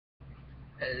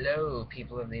Hello,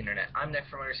 people of the internet. I'm Nick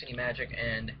from Motor City Magic,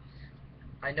 and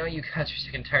I know you guys are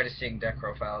sick and tired of seeing deck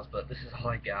profiles, but this is all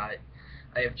I got.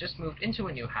 I have just moved into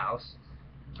a new house.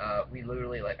 We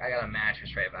literally, I got a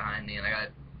mattress right behind me, and I got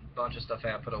a bunch of stuff I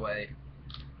gotta put away.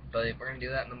 But we're gonna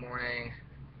do that in the morning.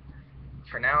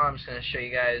 For now, I'm just gonna show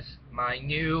you guys my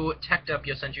new teched-up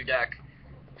Yosenju deck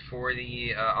for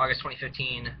the August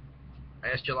 2015. I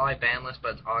guess July ban list,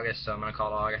 but it's August, so I'm gonna call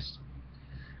it August.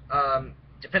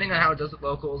 Depending on how it does at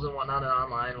locals and whatnot and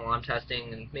online while I'm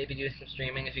testing, and maybe do some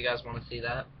streaming if you guys want to see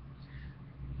that.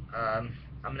 I'm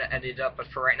going to edit it up, but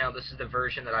for right now this is the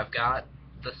version that I've got.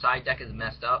 The side deck is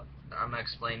messed up. I'm going to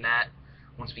explain that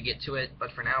once we get to it,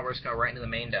 but for now we're just going to go right into the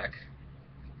main deck.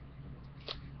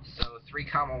 So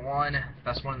 3-1,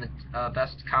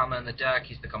 best comma in the deck.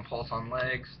 He's the Compulse on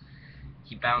legs.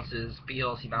 He bounces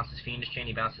Beals, he bounces Fiendish Chain,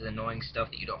 he bounces annoying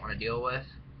stuff that you don't want to deal with.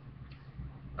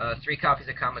 3 copies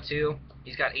of comma 2.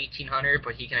 He's got 1800,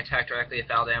 but he can attack directly if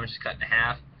foul damage is cut in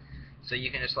half. So you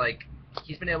can just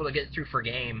he's been able to get through for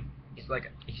game. He's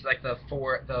like the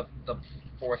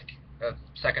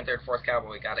second, third, fourth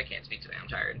cowboy. God, I can't speak today. I'm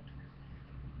tired.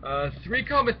 3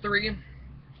 comma 3.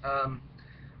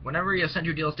 Whenever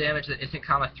Yosenju deals damage that isn't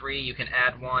comma 3, you can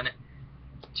add 1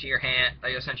 to your hand. A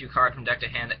Yosenju card from deck to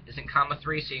hand that isn't comma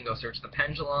 3, so you can go search the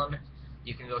Pendulum.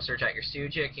 You can go search out your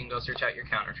Sujic, you can go search out your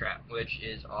Counter Trap, which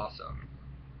is awesome.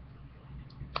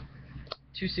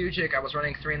 2 Sujic, I was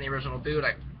running 3 in the original boot.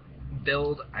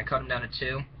 I cut him down to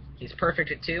 2. He's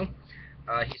perfect at 2.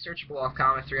 He's searchable off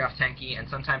common, 3 off Tenki, and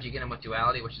sometimes you get him with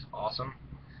duality, which is awesome.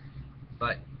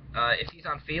 But if he's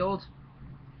on field,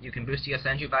 you can boost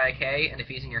Yosenju by a K, and if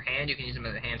he's in your hand, you can use him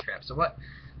as a hand trap. So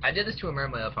I did this to a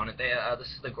Mermaid opponent. This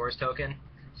is the Gorz token.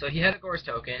 So he had a Gorz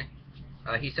token.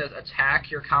 He says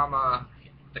attack your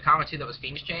the comma 2 that was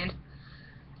Fiendish Chain,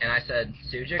 and I said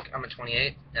Sujic, I'm at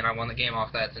 28, and I won the game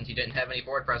off that since he didn't have any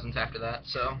board presence after that,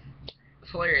 so it's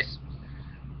hilarious.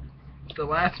 The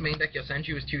last main deck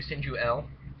Yosenju is 2 Yosenju L.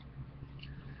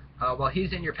 While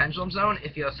he's in your Pendulum Zone,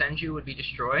 if Yosenju would be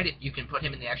destroyed, you can put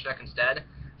him in the extra deck instead.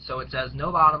 So it says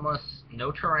no Bottomless,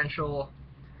 no Torrential,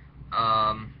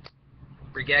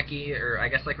 Regeki, or I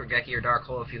guess Regeki or Dark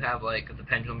Hole if you have the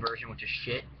Pendulum version, which is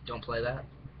shit. Don't play that.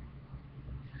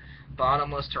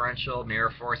 Bottomless, Torrential,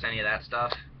 Mirror Force, any of that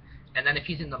stuff. And then if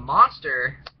he's in the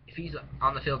monster, if he's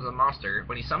on the field as a monster,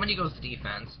 when he's summoned he goes to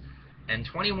defense. And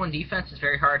 21 defense is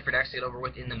very hard for decks to get over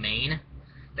with in the main.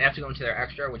 They have to go into their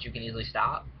extra, which you can easily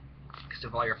stop because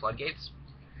of all your floodgates.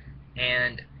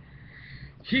 And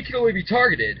he can only be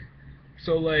targeted.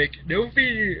 So no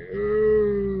Fiendish.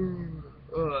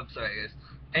 Oh, I'm sorry guys.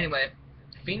 Anyway,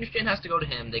 Fiendish Chain has to go to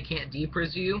him. They can't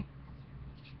depriz you.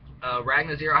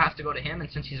 Ragnar Zero has to go to him,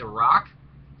 and since he's a rock,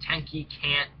 Tenki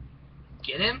can't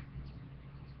get him.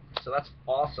 So that's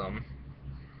awesome.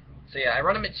 So yeah, I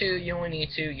run him at 2, you only need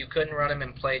 2. You couldn't run him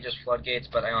and play just Floodgates,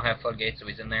 but I don't have Floodgates, so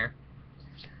he's in there.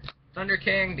 Thunder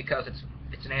King, because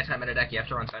it's an anti-meta deck, you have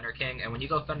to run Thunder King, and when you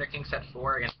go Thunder King set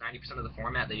 4 against 90% of the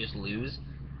format, they just lose.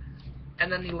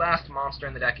 And then the last monster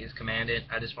in the deck is Commandant.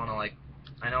 I just want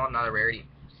to, I know I'm not a rarity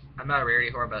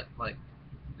whore, but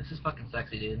this is fucking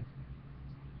sexy, dude.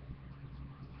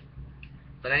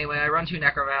 But anyway, I run 2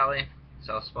 Necro Valley,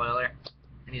 so spoiler,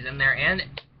 and he's in there. And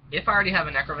if I already have a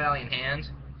Necro Valley in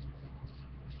hand,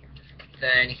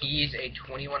 then he's a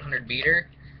 2100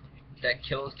 beater that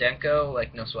kills Denko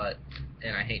like no sweat,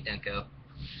 and I hate Denko.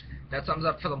 That sums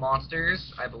up for the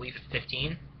monsters. I believe it's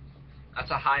 15.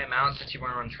 That's a high amount since you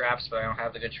want to run traps, but I don't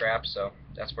have the good traps, so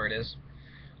that's where it is.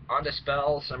 On to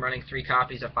spells, I'm running 3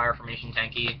 copies of Fire Formation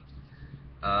Tenki.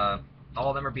 All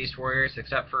of them are Beast Warriors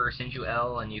except for Yosenju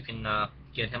L, and you can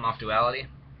get him off duality.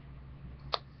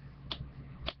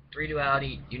 3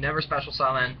 duality, you never special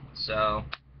summon, so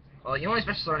well you only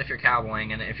special summon if you're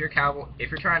cowboying, and if you're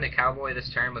trying to cowboy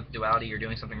this turn with duality, you're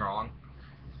doing something wrong.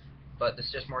 But this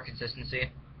is just more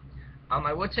consistency.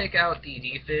 I would take out the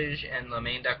Defige and the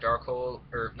main deck Dark Hole,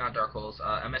 or not Dark Holes,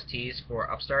 MSTs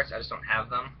for upstarts. I just don't have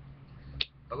them.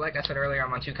 But like I said earlier,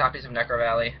 I'm on 2 copies of Necro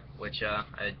Valley, which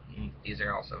these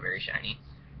are also very shiny.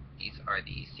 These are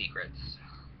the secrets.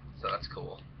 So that's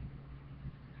cool.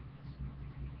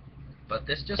 But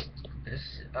this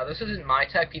isn't my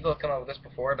tech. People have come up with this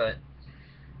before, but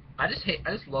I just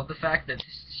love the fact that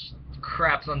this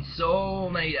craps on so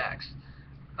many decks.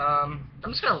 I'm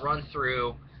just gonna run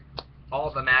through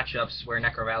all the matchups where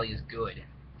Necro Valley is good.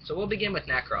 So we'll begin with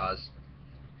Nekroz.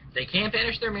 They can't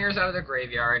banish their mirrors out of their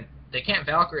graveyard. They can't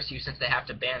Valkyrus you since they have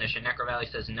to banish, and Necro Valley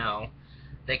says no.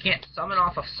 They can't summon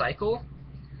off of Cycle,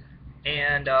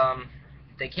 and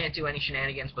they can't do any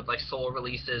shenanigans with soul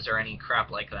releases or any crap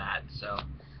like that. So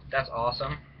that's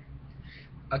awesome.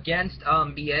 Against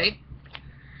BA,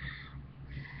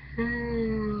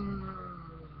 Oh,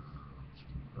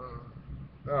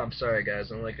 I'm sorry guys,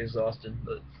 I'm like exhausted,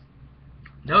 but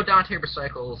no Dante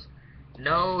recycles,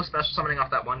 no special summoning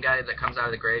off that one guy that comes out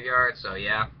of the graveyard, so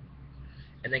yeah.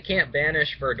 And they can't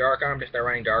banish for Dark Armed if they're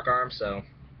running Dark Arm, so.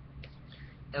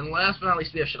 And last but not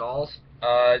least, we have Shadalls.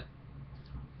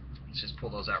 Let's just pull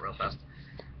those out real fast.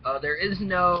 There is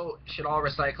no Shadal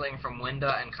recycling from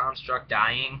Winda and Construct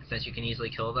dying, since you can easily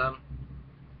kill them.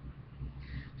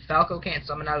 Falco can't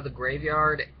summon out of the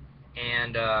graveyard,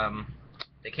 and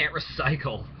they can't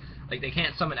recycle. Like, they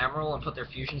can't summon Emerald and put their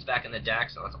fusions back in the deck,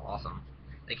 so that's awesome.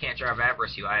 They can't drive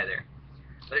Avarice you either.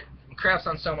 But it crafts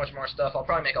on so much more stuff. I'll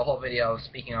probably make a whole video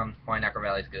speaking on why Necro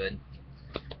Valley is good.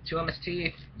 2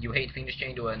 MST, you hate Fiendish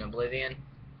Chain to an Oblivion.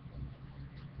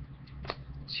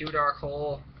 2 Dark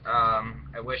Hole,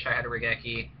 I wish I had a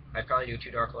Regeki. I'd probably do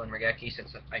 2 Dark Hole and Regeki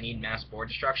since I need mass board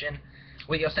destruction.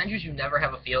 With Yosenjus, you never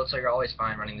have a field, so you're always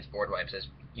fine running these board wipes. As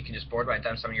you can just board wipe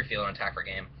them, summon your field, and attack for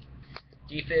game.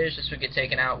 Defish, this would get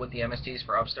taken out with the MSTs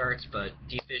for upstarts, but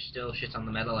Defish still shits on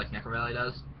the meta like Necro Valley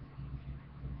does.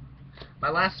 My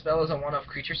last spell is a 1-of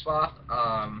Creature Swap.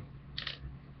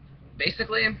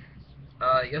 Basically,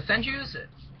 Yosenjus,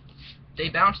 they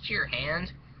bounce to your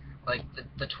hand. Like,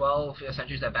 the 12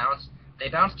 Yosenjus that bounce, they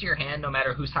bounce to your hand no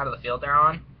matter whose side of the field they're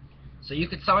on. So you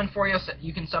could summon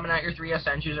you can summon out your 3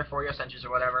 Yosenjus or 4 Yosenjus or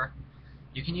whatever.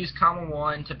 You can use Common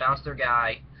 1 to bounce their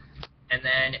guy, and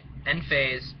then end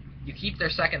phase, you keep their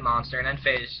second monster, and end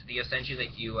phase, the Yosenju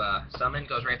that you summon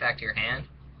goes right back to your hand.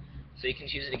 So you can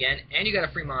choose it again, and you got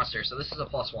a free monster, so this is a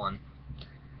 +1.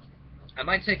 I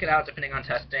might take it out depending on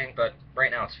testing, but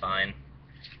right now it's fine.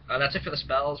 That's it for the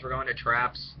spells. We're going to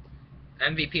traps.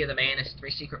 MVP of the main is 3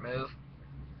 secret move.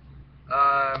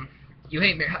 I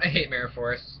hate Mirror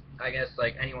Force. I guess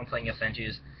like anyone playing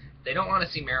Yosenjus, they don't want to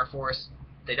see Mirror Force.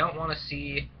 They don't want to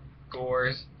see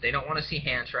Gores. They don't want to see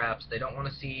hand traps. They don't even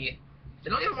want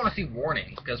to see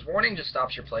Warning, because Warning just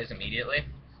stops your plays immediately.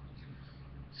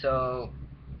 So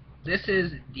this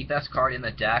is the best card in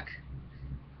the deck.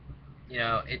 You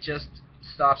know, it just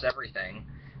stops everything.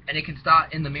 And it can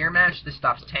stop, in the mirror match, this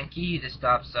stops Tenki, this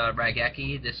stops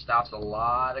Raigeki, this stops a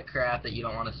lot of crap that you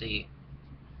don't want to see.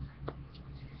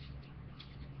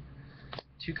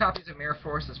 2 copies of Mirror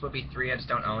Force, this would be 3, I just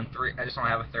don't own 3, I just don't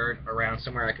have a 3rd around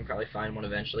somewhere. I can probably find one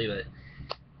eventually, but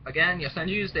again,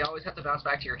 Yosenjus, they always have to bounce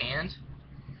back to your hand.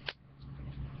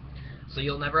 So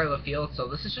you'll never have a field, so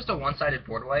this is just a one-sided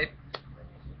board wipe,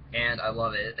 and I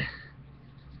love it.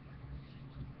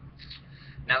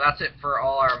 Now that's it for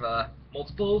all our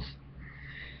multiples.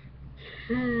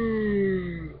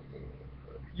 You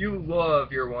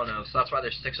love your 1-of, so that's why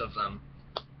there's 6 of them.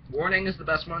 Warning is the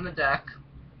best one in the deck,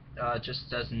 just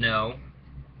says no.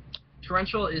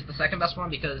 Torrential is the second best one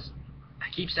because, I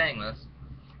keep saying this,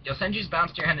 Yosenju's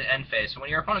bounce to your hand at end phase, so when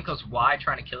your opponent goes wide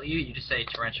trying to kill you, you just say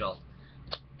Torrential.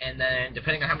 And then,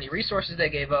 depending on how many resources they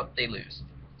gave up, they lose.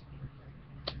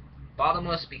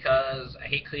 Bottomless because I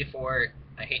hate Cleafort,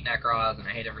 I hate Nekroz, and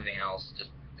I hate everything else.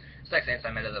 Just Sex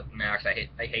anti-meta the max. I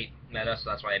hate meta, so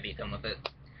that's why I beat them with it.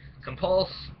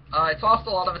 Compulse, it's lost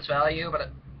a lot of its value, but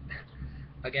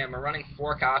again, we're running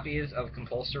 4 copies of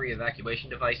Compulsory Evacuation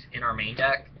Device in our main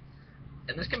deck.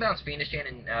 And this can bounce Fiendish Chain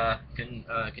and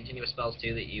continuous spells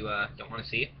too that you don't want to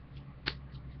see.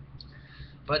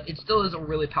 But it still is a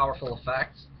really powerful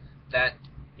effect that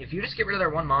if you just get rid of their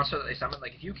one monster that they summoned,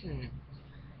 like if you can,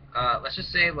 let's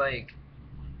just say like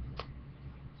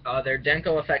their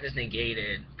Denko effect is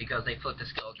negated because they flipped the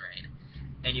skill drain,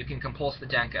 and you can compulse the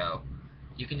Denko.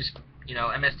 You can just, you know,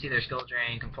 MST their skill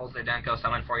drain, compulse their Denko,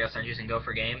 summon 4 Yosenjus, and go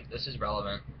for game. This is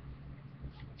relevant.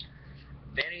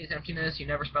 Vanity's Emptiness, you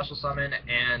never special summon,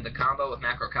 and the combo with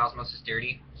Macrocosmos is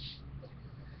dirty.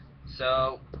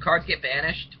 So cards get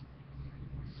banished.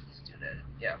 Let's do that.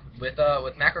 Yeah, with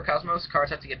Macrocosmos,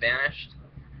 cards have to get banished.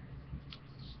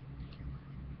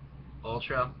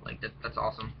 Ultra, like that's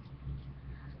awesome.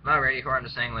 I'm not ready for it. I'm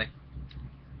just saying, like,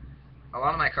 a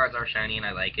lot of my cards are shiny and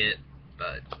I like it,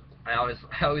 but I always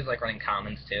like running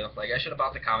commons too. Like, I should have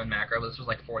bought the common macro, but this was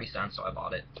like 40 cents, so I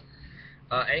bought it.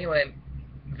 Anyway,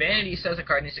 Vanity says a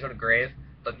card needs to go to grave,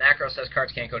 but macro says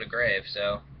cards can't go to grave,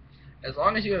 so as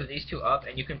long as you have these 2 up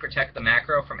and you can protect the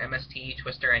macro from MST,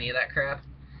 Twister, any of that crap,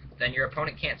 then your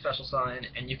opponent can't special summon,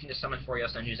 and you can just summon 4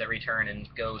 Yosenjus every turn and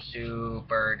go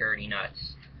super dirty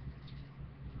nuts.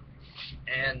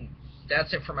 And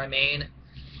that's it for my main.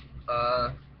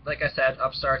 Like I said,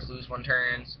 upstarts lose 1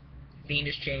 turns.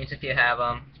 Fiendish Chains if you have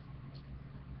them.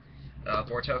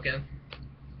 Board token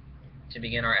to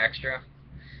begin our extra.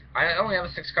 I only have a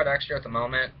 6-card extra at the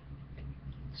moment,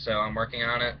 so I'm working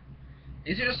on it.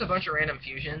 These are just a bunch of random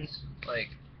fusions. Like,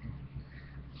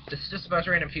 This is just a bunch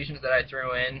of random fusions that I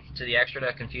threw in to the extra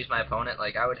to confuse my opponent.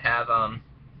 Like, I would have,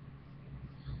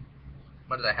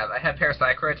 what did I have? I had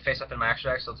Parapsychroid face up in my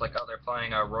extra deck, so it's like, oh, they're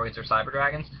playing Roids or Cyber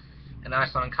Dragons. And then I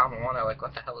saw in common one, I'm like,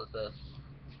 what the hell is this?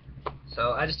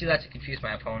 So I just do that to confuse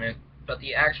my opponent. But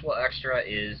the actual extra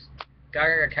is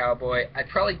Geiger Cowboy. I'd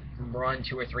probably run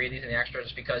 2 or 3 of these in the extra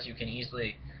just because you can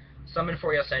easily summon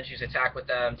 4 Yosenjus, attack with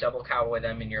them, double Cowboy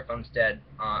them, and your opponent's dead.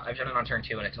 I've done it on turn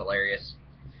 2 and it's hilarious.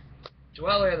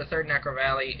 Dweller, the 3rd Necro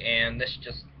Valley, and this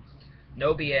just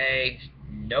no BA,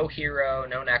 no hero,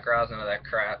 no Nekroz, none of that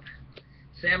crap.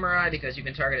 Samurai, because you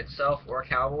can target itself or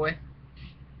Cowboy,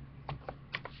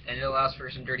 and it allows for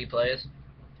some dirty plays.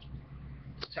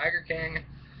 Tiger King,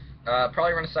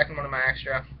 probably run a second one of my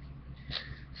extra.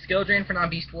 Skill Drain for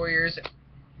non-Beast Warriors.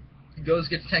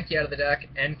 Gets Tenki out of the deck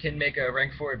and can make a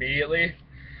rank 4 immediately.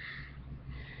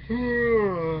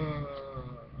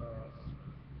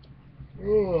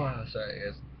 Sorry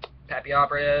guys. Pappy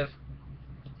Operative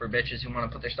for bitches who want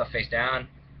to put their stuff face down.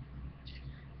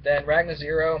 Then Ragna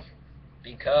Zero,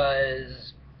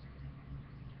 because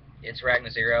it's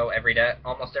Ragna Zero.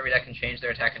 Almost every deck can change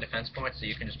their attack and defense points, so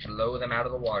you can just blow them out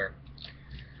of the water.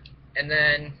 And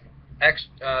then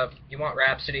you want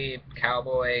Rhapsody,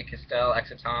 Cowboy, Castell,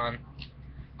 Exiton.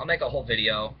 I'll make a whole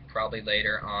video probably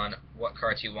later on what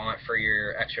cards you want for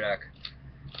your extra deck.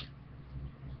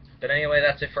 But anyway,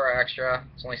 that's it for our extra.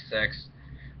 It's only 6.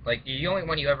 Like, the only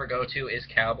one you ever go to is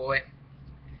Cowboy,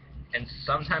 and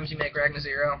sometimes you make Ragna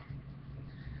Zero.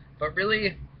 But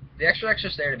really, the extra's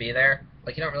just there to be there.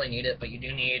 Like, you don't really need it, but you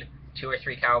do need 2 or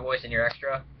 3 Cowboys in your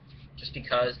extra, just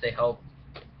because they help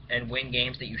and win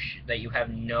games that you have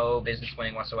no business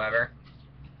winning whatsoever.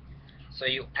 So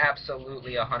you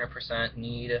absolutely 100%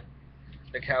 need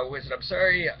the Cowboys. And I'm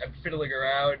sorry I'm fiddling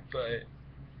around, but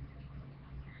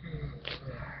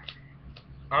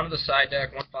onto the side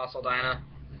deck, 1 Fossil Dyna.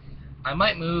 I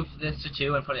might move this to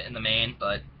 2 and put it in the main,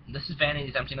 but this is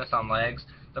Vanity's Emptiness on legs.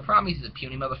 The problem is he's a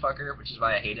puny motherfucker, which is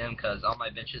why I hate him, because all my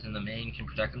bitches in the main can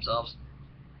protect themselves.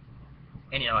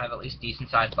 And, you know, have at least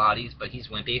decent-sized bodies, but he's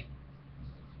wimpy.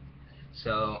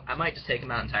 So I might just take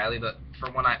him out entirely, but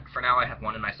for now I have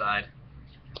 1 in my side.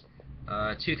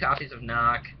 2 copies of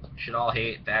Knock, should all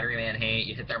hate. Battery Man hate.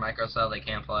 You hit their micro cell, they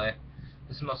can't play.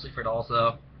 This is mostly for dolls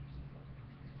though.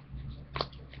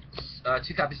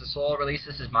 2 copies of Soul Release.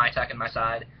 This is my tech in my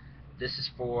side. This is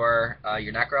for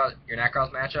your Nekroz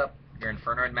matchup, your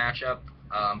Infernoid matchup,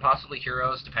 possibly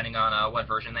Heroes, depending on what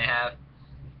version they have.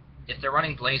 If they're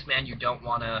running Blaze Man, you don't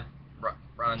want to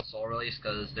run Soul Release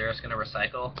because they're just going to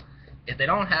recycle. If they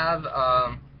don't have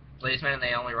Blaze Man and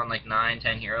they only run like 9,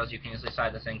 10 heroes, you can easily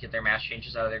side this and get their mass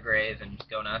changes out of their grave and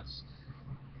go nuts.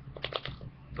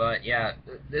 But yeah,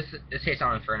 this hates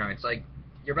on Infernoid. It's like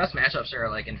your best matchups are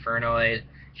like Infernoid,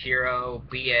 Hero,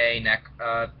 BA,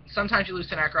 sometimes you lose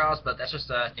to Nekroz, but that's just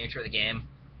the nature of the game.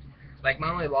 Like, my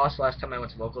only loss last time I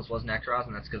went to locals was Nekroz,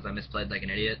 and that's because I misplayed like an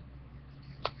idiot.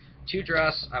 2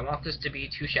 Dress. I want this to be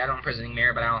 2 Shadow Imprisoning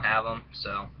Mirror, but I don't have them,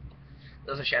 so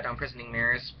those are Shadow Imprisoning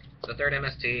Mirrors. The 3rd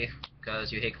MST,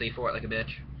 because you hate Cleave for it like a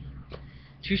bitch.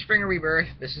 2 Springer Rebirth.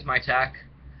 This is my tech.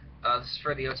 This is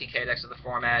for the OTK decks of the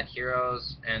format,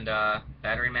 Heroes and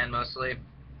Battery Man mostly.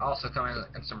 Also come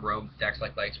in some rogue decks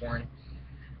like Lightsworn.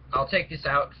 I'll take this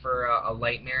out for a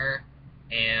Light Mirror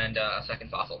and a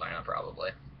 2nd Fossil Dyna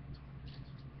probably.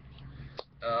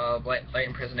 Light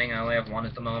Imprisoning, I only have 1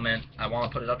 at the moment. I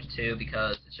want to put it up to 2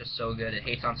 because it's just so good. It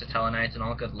hates on Satellanites and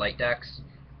all good light decks.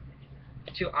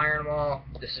 2 Iron Wall.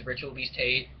 This is Ritual Beast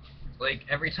hate. Like,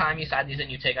 every time you side these in,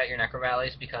 you take out your Necro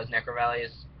Valleys because Necro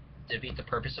Valleys defeat the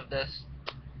purpose of this.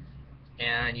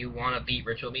 And you want to beat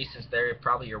Ritual Beast since they're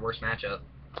probably your worst matchup.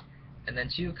 And then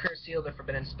 2 Curse Seal, the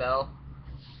Forbidden Spell.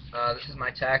 This is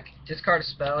my tech. Discard a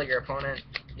spell, your opponent.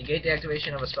 Negate the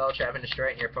activation of a spell, trap, and destroy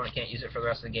it, and your opponent can't use it for the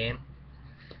rest of the game.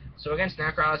 So against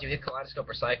Nekroz, you hit Kaleidoscope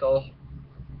or Cycle.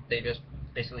 They just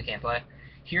basically can't play.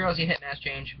 Heroes, you hit Mass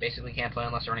Change, basically can't play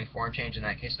unless they're running Form Change. In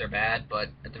that case, they're bad, but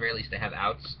at the very least, they have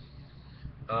outs.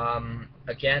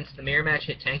 Against the Mirror Match,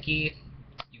 hit Tenki.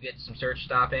 You get some Search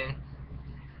Stopping.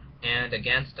 And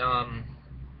against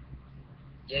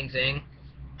Yang Zing,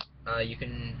 you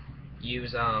can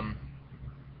use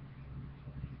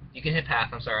you can hit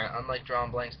Path. I'm sorry, I'm like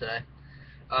drawing blanks today.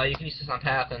 You can use this on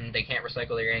Path, and they can't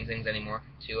recycle their Yang Zings anymore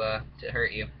to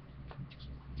hurt you.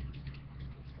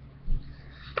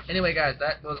 Anyway, guys,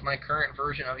 that was my current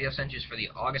version of Yosenju's for the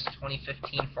August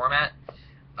 2015 format.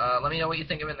 Let me know what you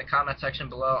think of it in the comment section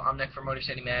below. I'm Nick from Motor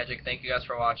City Magic. Thank you guys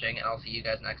for watching, and I'll see you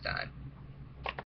guys next time.